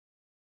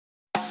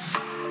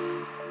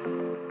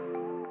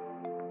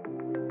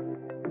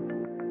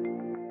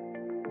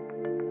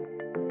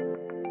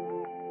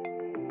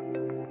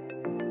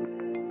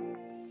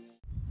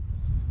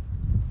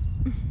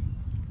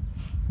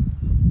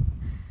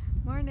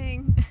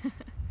evening.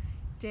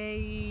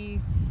 Day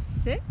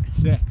six?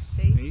 Day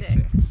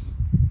six.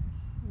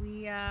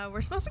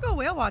 We're supposed to go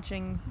whale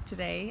watching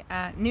today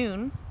at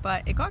noon,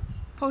 but it got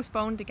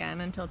postponed again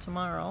until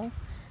tomorrow.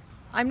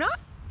 I'm not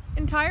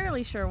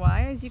entirely sure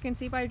why. As you can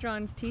see by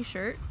John's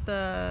t-shirt,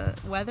 the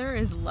weather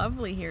is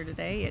lovely here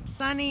today. It's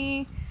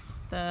sunny,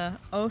 the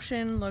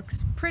ocean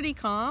looks pretty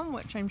calm,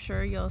 which I'm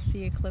sure you'll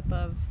see a clip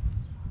of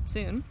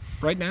soon.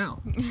 Right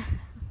now.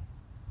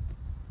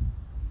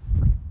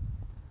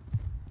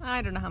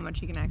 I don't know how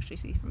much you can actually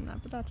see from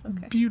that, but that's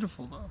okay.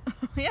 Beautiful though.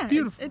 Yeah,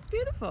 beautiful. It's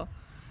beautiful.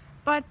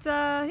 But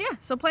yeah,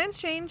 so plans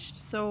changed.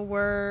 So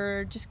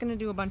we're just gonna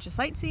do a bunch of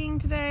sightseeing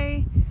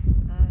today,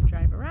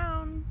 drive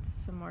around,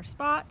 some more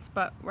spots,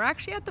 but we're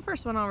actually at the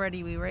first one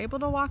already. We were able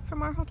to walk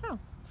from our hotel.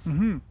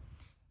 Mm-hmm.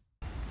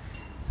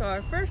 So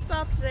our first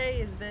stop today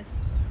is this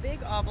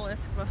big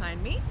obelisk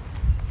behind me.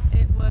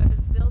 It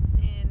was built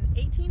in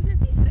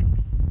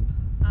 1856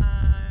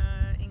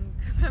 in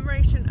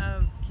commemoration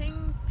of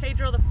King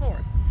Pedro IV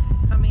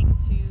coming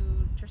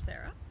to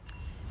Terceira.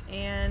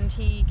 And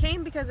he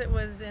came because it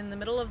was in the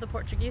middle of the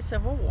Portuguese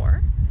Civil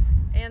War,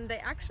 and they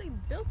actually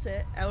built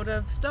it out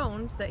of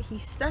stones that he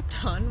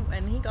stepped on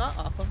when he got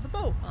off of the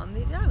boat on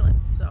the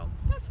island. So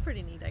that's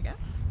pretty neat, I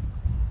guess.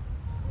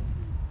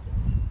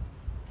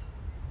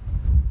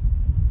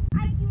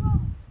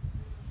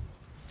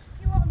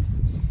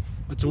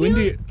 It's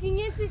windy.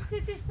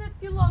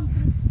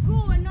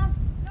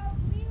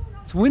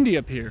 It's windy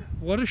up here.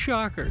 What a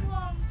shocker.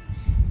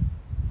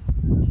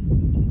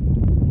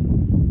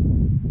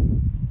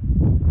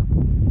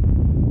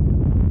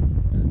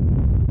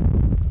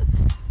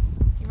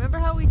 Remember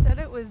how we said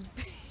it was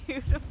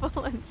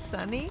beautiful and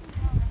sunny?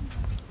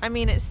 I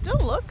mean, it still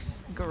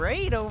looks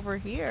great over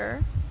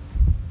here,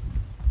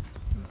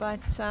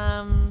 but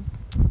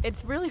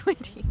it's really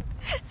windy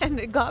and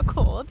it got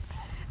cold.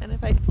 And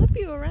if I flip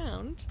you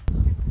around,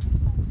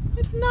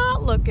 it's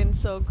not looking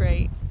so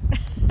great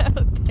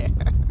out there.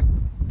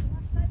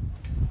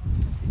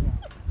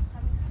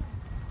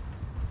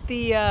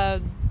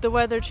 The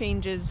weather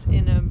changes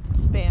in a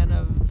span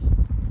of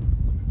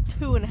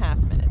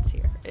 2.5 minutes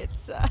here.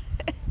 It's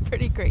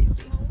pretty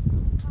crazy.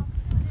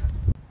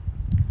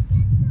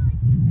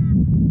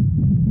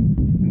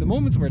 In the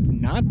moments where it's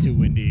not too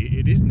windy,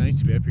 it is nice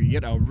to be up here. You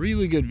get a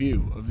really good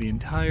view of the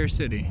entire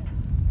city.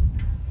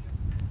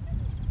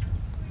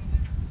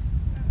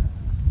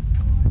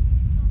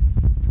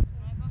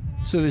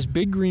 So this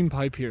big green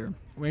pipe here,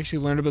 we actually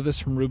learned about this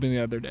from Ruben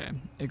the other day.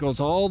 It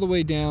goes all the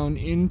way down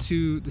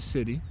into the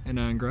city in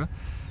Angra,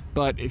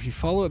 but if you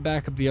follow it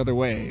back up the other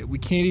way, we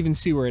can't even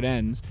see where it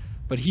ends,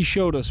 but he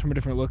showed us from a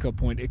different lookout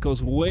point. It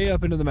goes way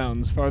up into the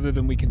mountains, farther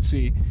than we can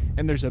see,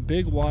 and there's a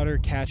big water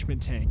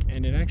catchment tank,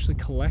 and it actually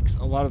collects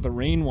a lot of the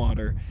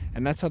rainwater,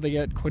 and that's how they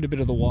get quite a bit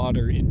of the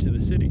water into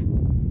the city.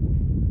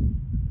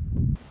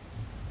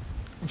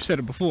 I've said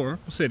it before,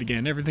 we'll say it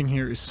again, everything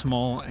here is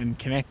small and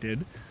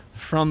connected.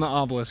 From the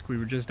obelisk we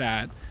were just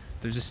at,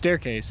 there's a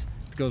staircase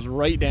that goes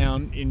right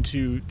down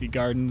into the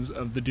gardens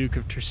of the Duke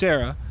of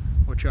Terceira,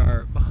 which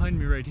are behind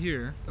me right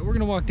here, that we're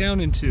going to walk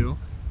down into.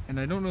 And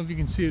I don't know if you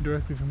can see it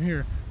directly from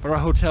here, but our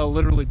hotel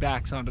literally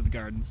backs onto the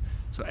gardens.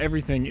 So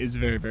everything is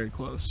very, very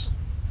close.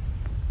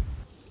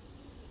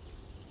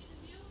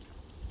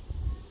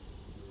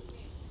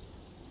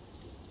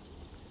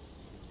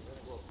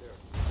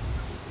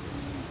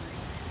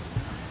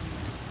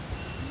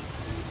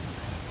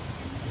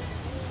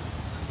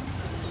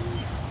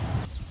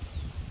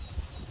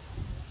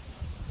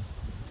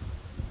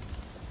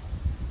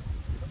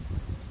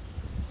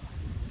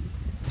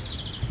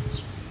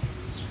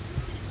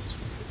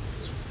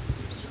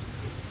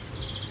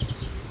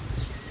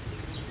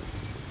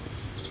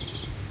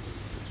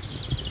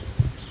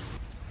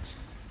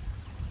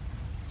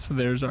 So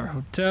there's our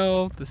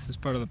hotel, this is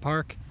part of the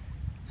park,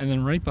 and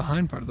then right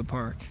behind part of the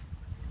park,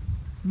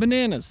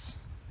 bananas.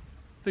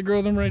 They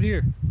grow them right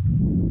here.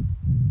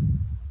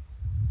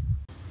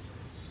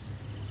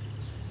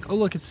 Oh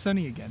look, it's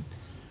sunny again.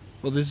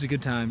 Well, this is a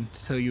good time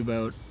to tell you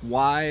about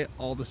why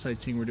all the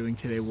sightseeing we're doing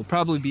today will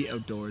probably be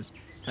outdoors.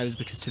 That is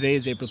because today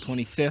is April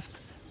 25th,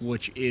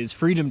 which is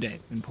Freedom Day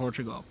in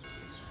Portugal.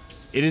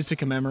 It is to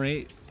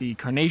commemorate the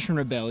Carnation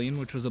Rebellion,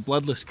 which was a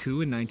bloodless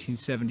coup in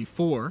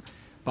 1974.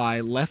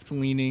 By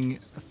left-leaning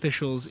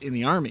officials in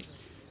the army.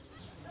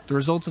 The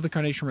result of the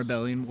Carnation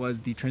Rebellion was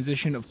the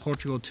transition of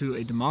Portugal to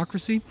a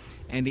democracy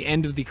and the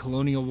end of the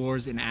colonial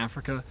wars in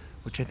Africa,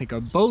 which I think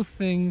are both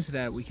things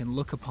that we can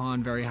look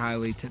upon very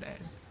highly today.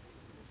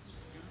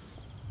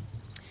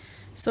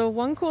 So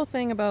one cool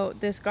thing about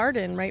this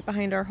garden right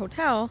behind our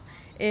hotel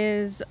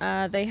is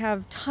they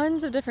have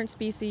tons of different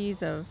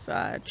species of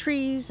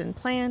trees and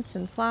plants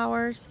and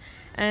flowers,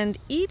 and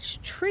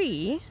each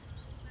tree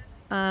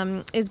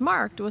is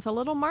marked with a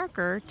little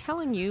marker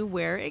telling you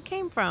where it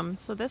came from.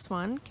 So this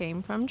one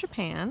came from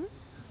Japan.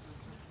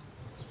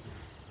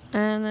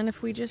 And then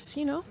if we just,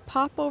 you know,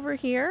 pop over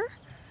here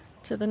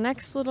to the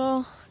next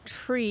little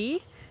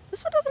tree.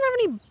 This one doesn't have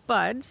any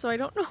buds, so I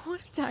don't know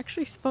what it's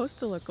actually supposed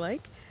to look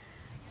like.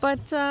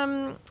 But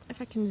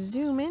if I can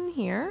zoom in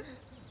here,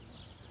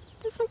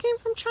 This one came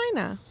from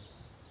China.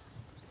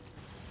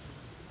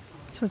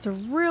 So it's a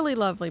really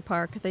lovely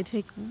park. They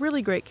take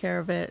really great care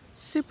of it.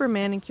 Super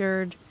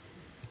manicured.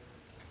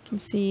 You can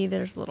see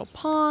there's a little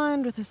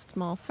pond with a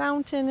small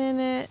fountain in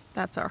it.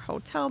 That's our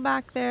hotel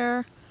back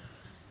there.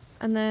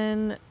 And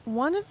then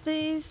one of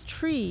these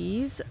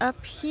trees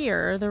up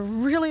here, the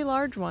really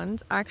large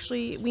ones,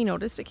 actually we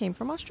noticed it came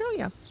from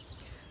Australia.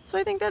 So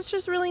I think that's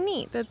just really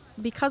neat that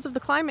because of the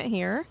climate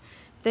here,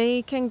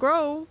 they can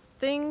grow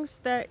things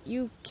that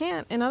you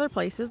can't in other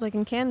places. Like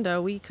in Canada,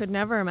 we could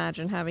never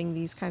imagine having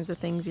these kinds of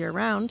things year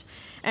round.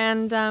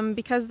 And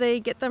because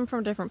they get them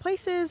from different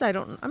places,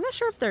 I'm not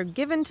sure if they're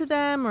given to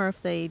them or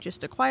if they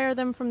just acquire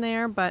them from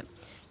there, but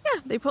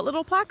yeah, they put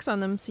little plaques on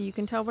them so you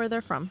can tell where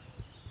they're from.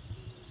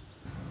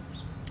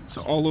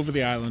 So all over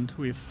the island,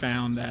 we've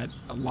found that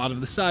a lot of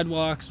the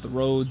sidewalks, the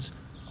roads,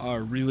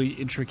 are really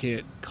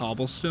intricate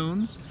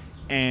cobblestones.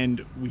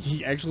 And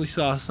we actually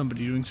saw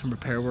somebody doing some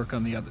repair work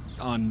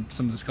on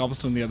some of this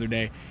cobblestone the other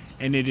day,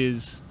 and it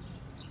is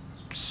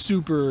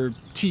super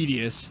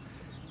tedious.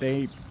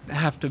 They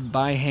have to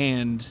by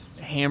hand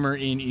hammer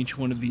in each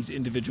one of these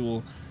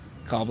individual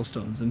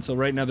cobblestones, and so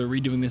right now they're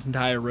redoing this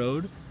entire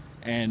road,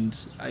 and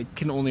I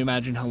can only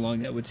imagine how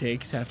long that would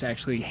take to have to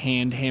actually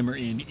hand hammer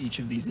in each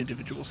of these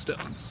individual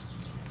stones.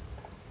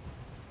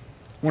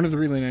 One of the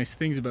really nice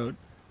things about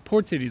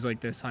port cities like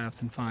this, I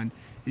often find,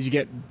 is you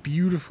get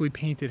beautifully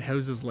painted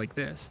houses like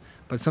this.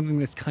 But something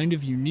that's kind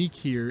of unique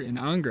here in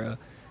Angra,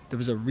 there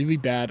was a really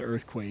bad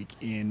earthquake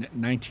in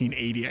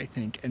 1980, I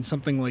think, and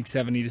something like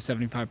 70 to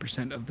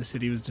 75% of the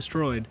city was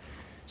destroyed.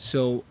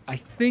 So I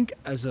think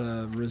as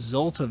a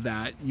result of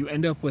that, you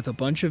end up with a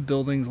bunch of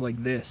buildings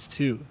like this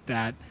too,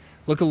 that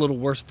look a little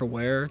worse for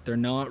wear. They're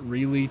not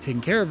really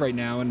taken care of right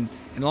now, and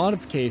in a lot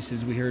of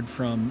cases, we heard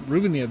from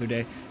Ruben the other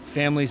day,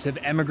 families have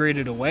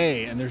emigrated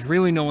away and there's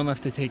really no one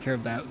left to take care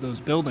of those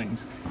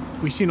buildings.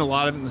 We've seen a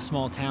lot of it in the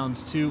small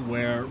towns too,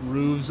 where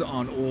roofs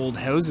on old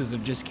houses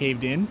have just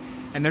caved in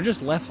and they're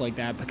just left like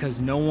that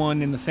because no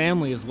one in the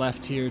family is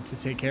left here to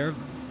take care of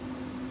them.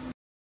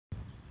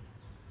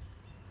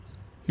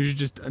 Here's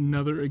just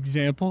another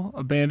example,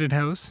 abandoned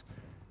house,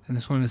 and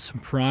this one is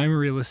some prime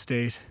real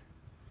estate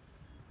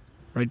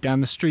right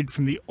down the street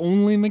from the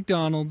only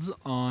McDonald's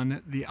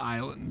on the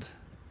island.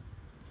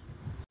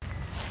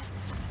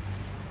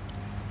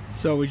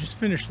 So we just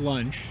finished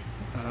lunch.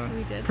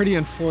 We did. Pretty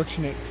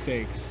unfortunate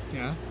steaks,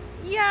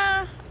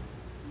 yeah?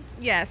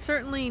 Yeah,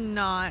 certainly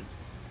not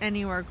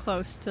anywhere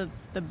close to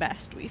the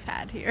best we've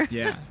had here.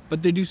 Yeah,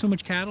 but they do so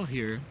much cattle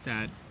here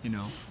that, you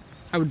know,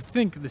 I would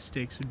think the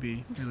steaks would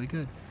be really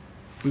good.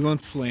 We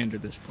won't slander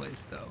this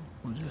place though.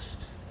 We'll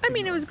just... I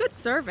mean, it was good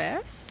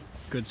service.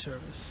 Good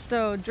service.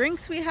 The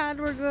drinks we had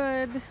were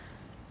good.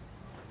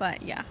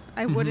 But yeah,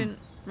 I wouldn't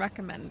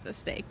recommend the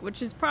steak,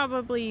 which is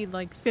probably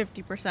like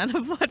 50%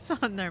 of what's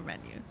on their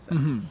menu. So.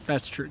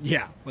 That's true.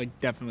 Yeah, like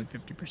definitely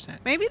 50%.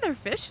 Maybe their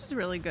fish is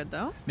really good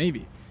though.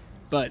 Maybe.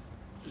 But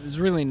it's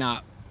really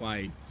not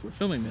why we're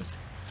filming this.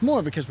 It's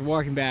more because we're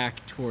walking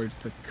back towards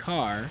the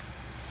car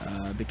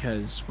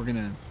because we're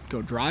gonna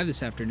go drive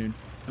this afternoon,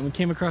 and we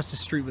came across the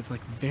street with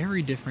like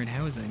very different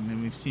housing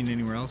than we've seen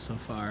anywhere else so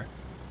far.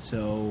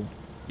 So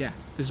yeah,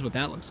 this is what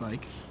that looks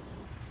like.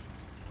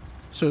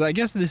 So I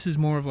guess this is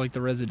more of like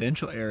the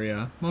residential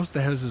area. Most of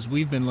the houses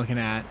we've been looking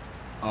at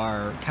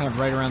are kind of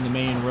right around the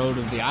main road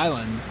of the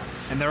island,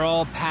 and they're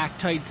all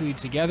packed tightly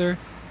together.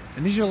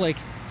 And these are like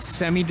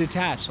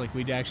semi-detached like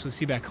we'd actually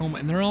see back home,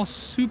 and they're all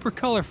super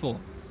colorful.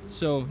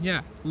 So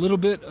yeah, a little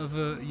bit of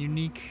a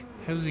unique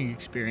housing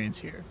experience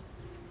here.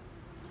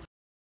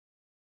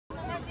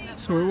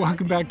 So we're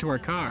walking back to our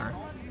car.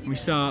 We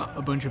saw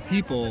a bunch of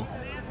people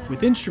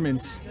with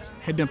instruments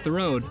heading up the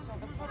road.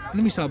 And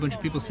then we saw a bunch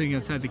of people sitting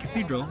outside the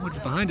cathedral, which is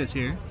behind us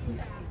here.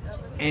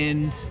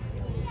 And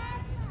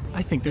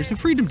I think there's a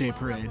Freedom Day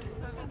parade.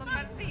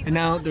 And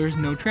now there's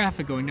no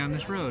traffic going down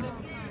this road.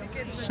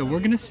 So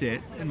we're gonna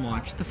sit and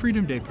watch the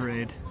Freedom Day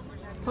parade.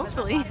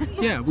 Hopefully.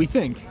 Yeah, we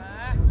think.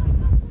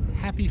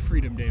 Happy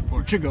Freedom Day,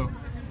 Portugal.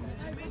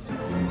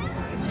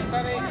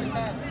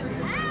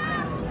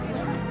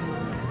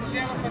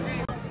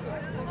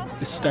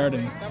 It's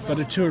starting, but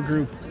a tour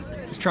group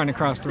is trying to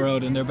cross the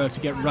road and they're about to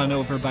get run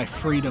over by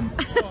Freedom.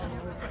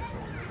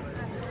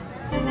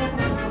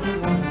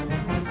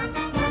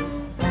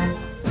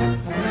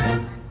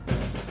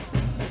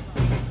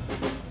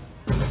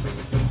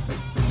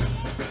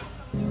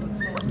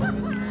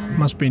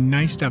 Must be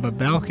nice to have a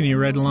balcony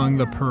right along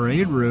the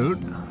parade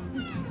route.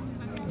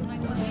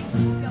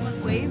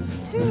 Wave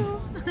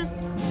 2.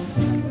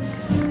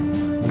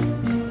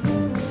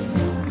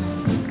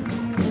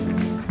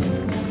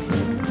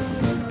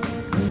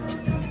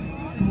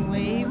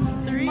 Wave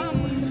 3.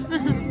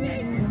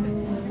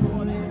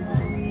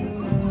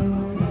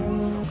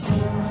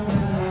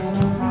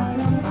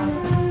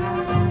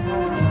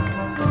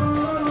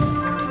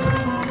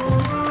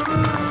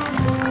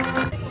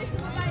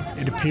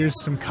 It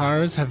appears some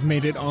cars have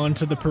made it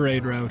onto the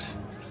parade route.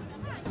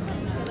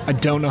 I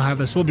don't know how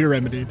this will be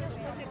remedied.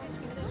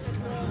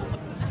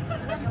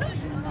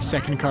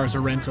 second car's a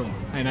rental,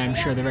 and I'm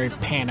sure they're very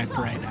panicked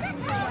right now.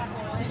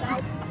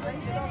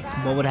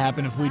 What would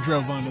happen if we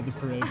drove onto the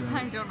parade route?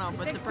 I don't know,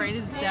 but the parade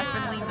is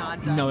definitely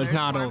not done. No, it's There's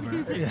not more over.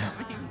 music Yeah.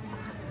 coming.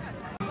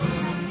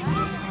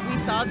 We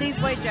saw these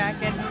white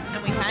jackets,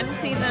 and we hadn't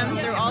seen them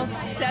through all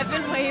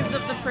 7 waves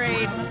of the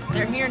parade.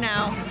 They're here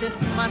now.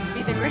 This must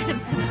be the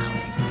grand finale.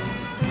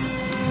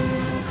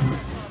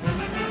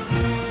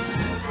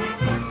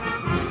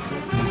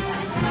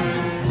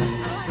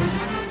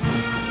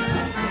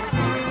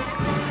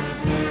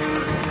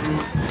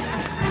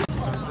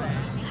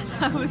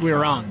 We were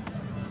wrong.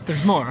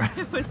 There's more.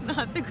 It was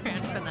not the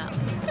grand finale.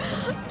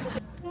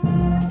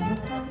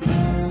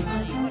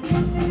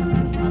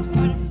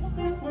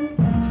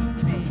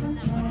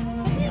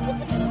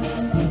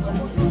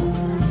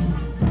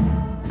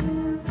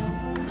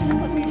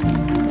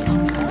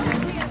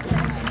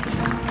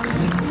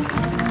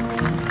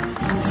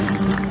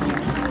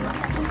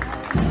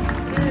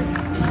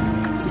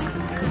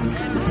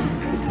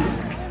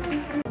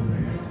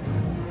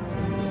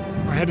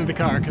 We're heading to the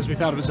car because we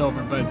thought it was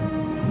over, but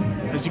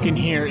as you can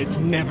hear, it's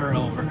never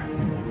over.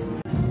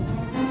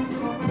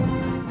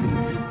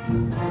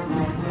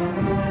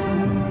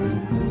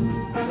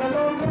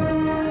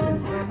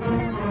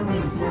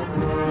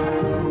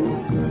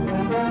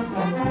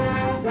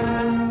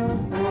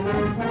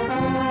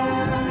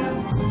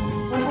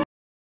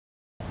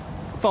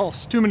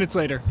 False. 2 minutes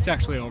later, it's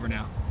actually over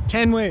now.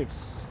 10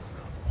 waves.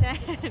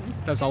 10.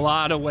 That's a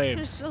lot of It's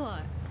waves. a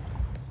lot.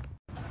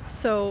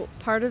 So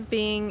part of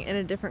being in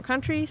a different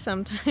country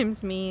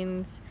sometimes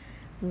means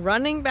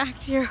running back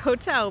to your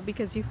hotel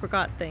because you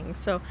forgot things.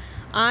 So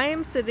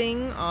I'm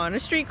sitting on a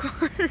street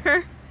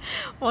corner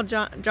while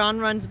John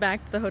runs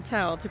back to the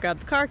hotel to grab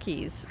the car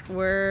keys.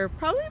 We're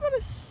probably about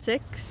a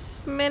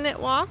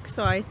 6-minute walk,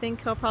 so I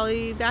think he'll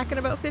probably be back in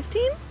about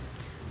 15.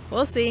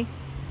 We'll see.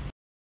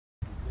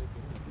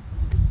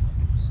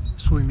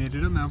 So we made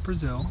it to Mount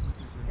Brazil,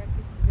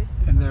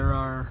 and there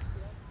are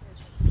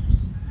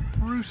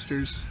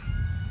roosters.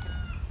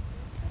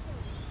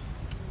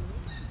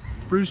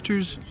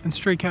 Roosters and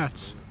stray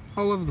cats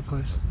all over the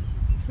place.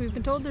 We've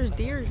been told there's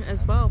deer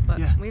as well, but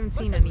Yeah. we haven't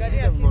seen any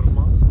yet.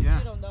 Yeah.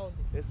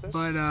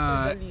 But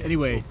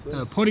anyway,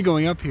 the point of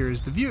going up here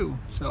is the view,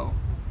 so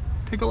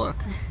take a look.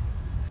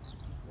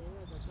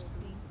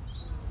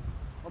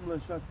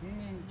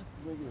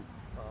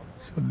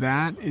 So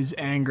that is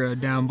Angra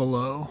down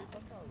below.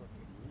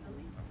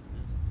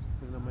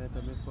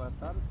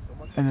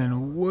 And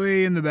then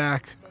way in the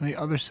back, on the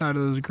other side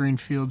of those green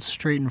fields,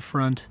 straight in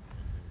front,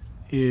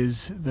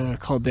 is the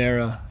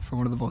caldera for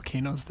one of the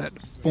volcanoes that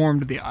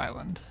formed the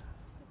island.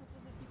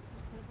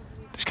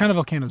 There's kind of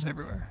volcanoes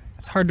everywhere.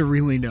 It's hard to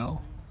really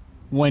know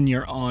when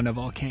you're on a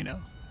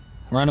volcano.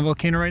 We're on a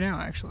volcano right now,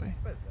 actually.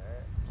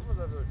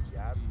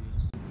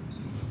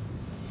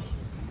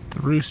 The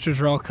roosters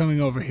are all coming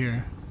over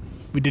here.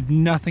 We did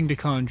nothing to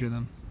conjure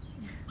them.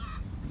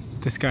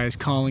 This guy is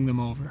calling them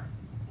over.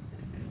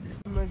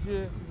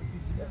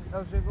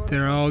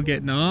 They're all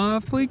getting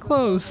awfully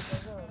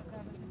close.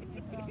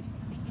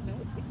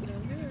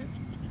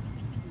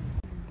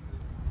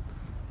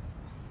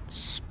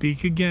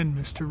 Speak again,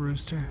 Mr.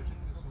 Rooster.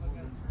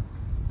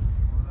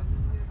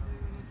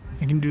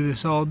 I can do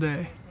this all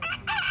day.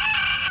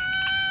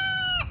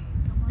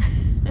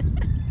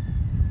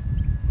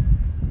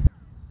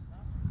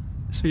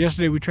 So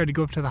yesterday we tried to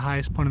go up to the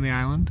highest point on the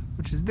island,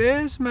 which is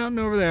this mountain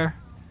over there.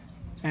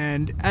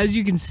 And as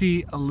you can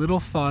see, a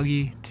little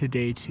foggy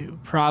today too.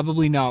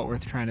 Probably not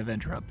worth trying to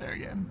venture up there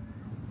again.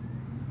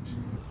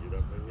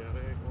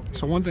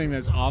 So one thing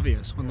that's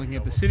obvious when looking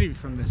at the city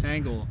from this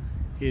angle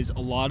is a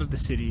lot of the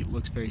city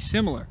looks very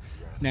similar.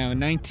 Now in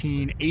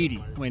 1980,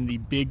 when the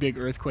big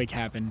earthquake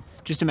happened,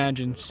 just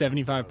imagine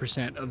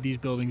 75% of these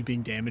buildings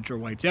being damaged or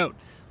wiped out.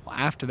 Well,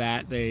 after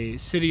that, the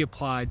city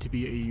applied to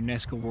be a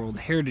UNESCO World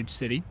Heritage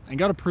City and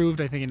got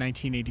approved, I think, in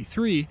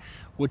 1983,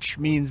 which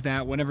means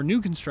that whenever new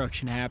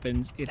construction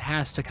happens, it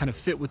has to kind of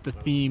fit with the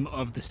theme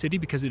of the city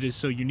because it is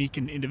so unique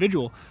and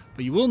individual.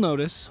 But you will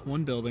notice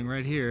one building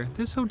right here,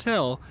 this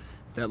hotel,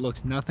 that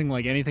looks nothing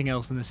like anything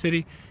else in the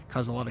city,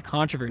 caused a lot of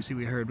controversy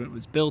we heard when it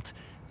was built.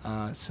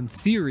 Some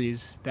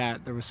theories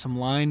that there was some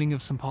lining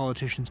of some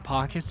politicians'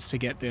 pockets to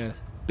get the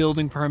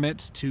building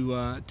permit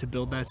to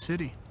build that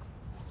city,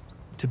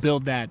 to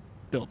build that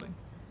building.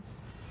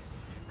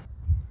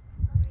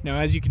 Now,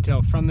 as you can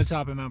tell from the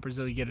top of Mount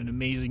Brazil, you get an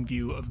amazing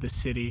view of the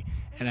city,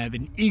 and I've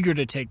been eager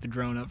to take the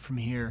drone up from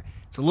here.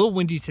 It's a little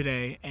windy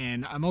today,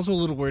 and I'm also a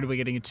little worried about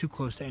getting it too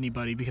close to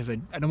anybody because I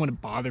don't want to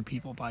bother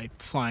people by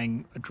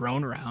flying a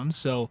drone around.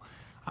 So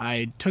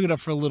I took it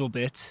up for a little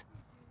bit,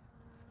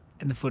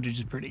 and the footage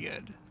is pretty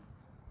good.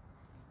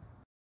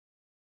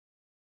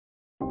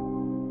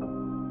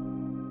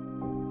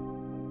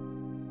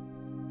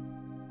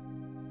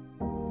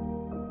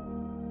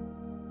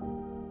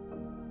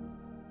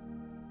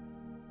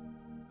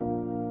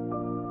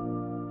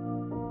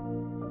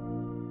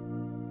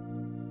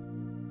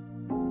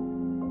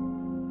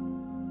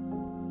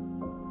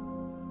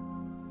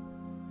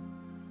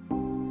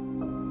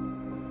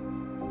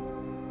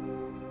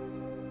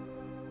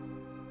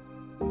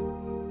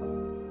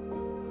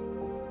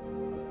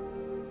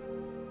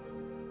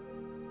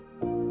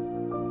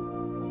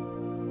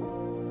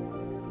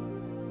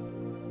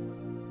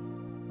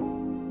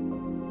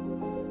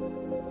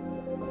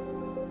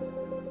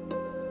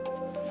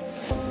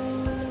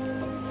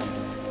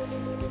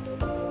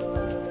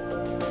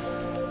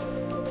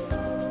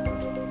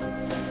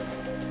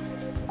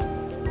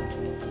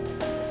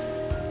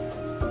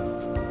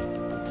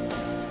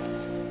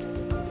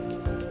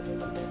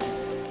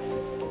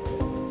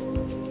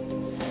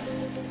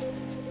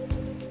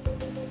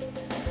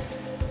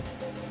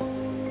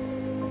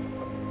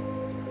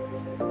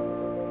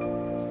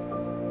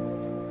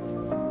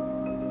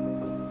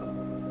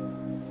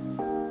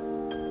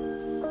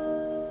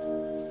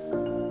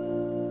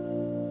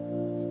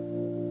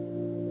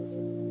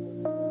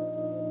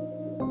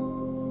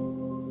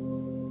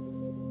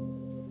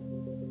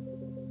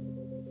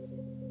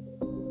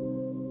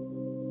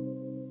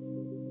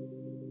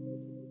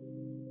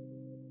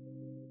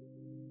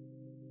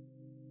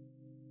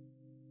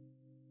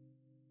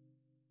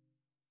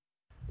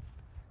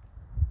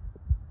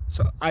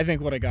 So I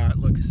think what I got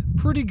looks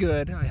pretty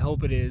good. I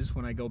hope it is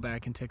when I go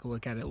back and take a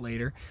look at it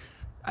later.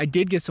 I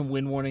did get some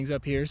wind warnings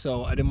up here,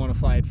 so I didn't want to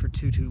fly it for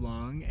too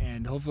long,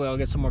 and hopefully I'll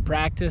get some more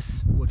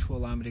practice, which will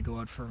allow me to go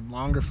out for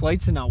longer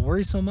flights and not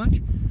worry so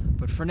much.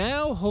 But for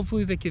now,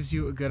 hopefully that gives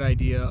you a good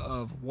idea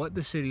of what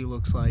the city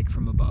looks like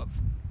from above.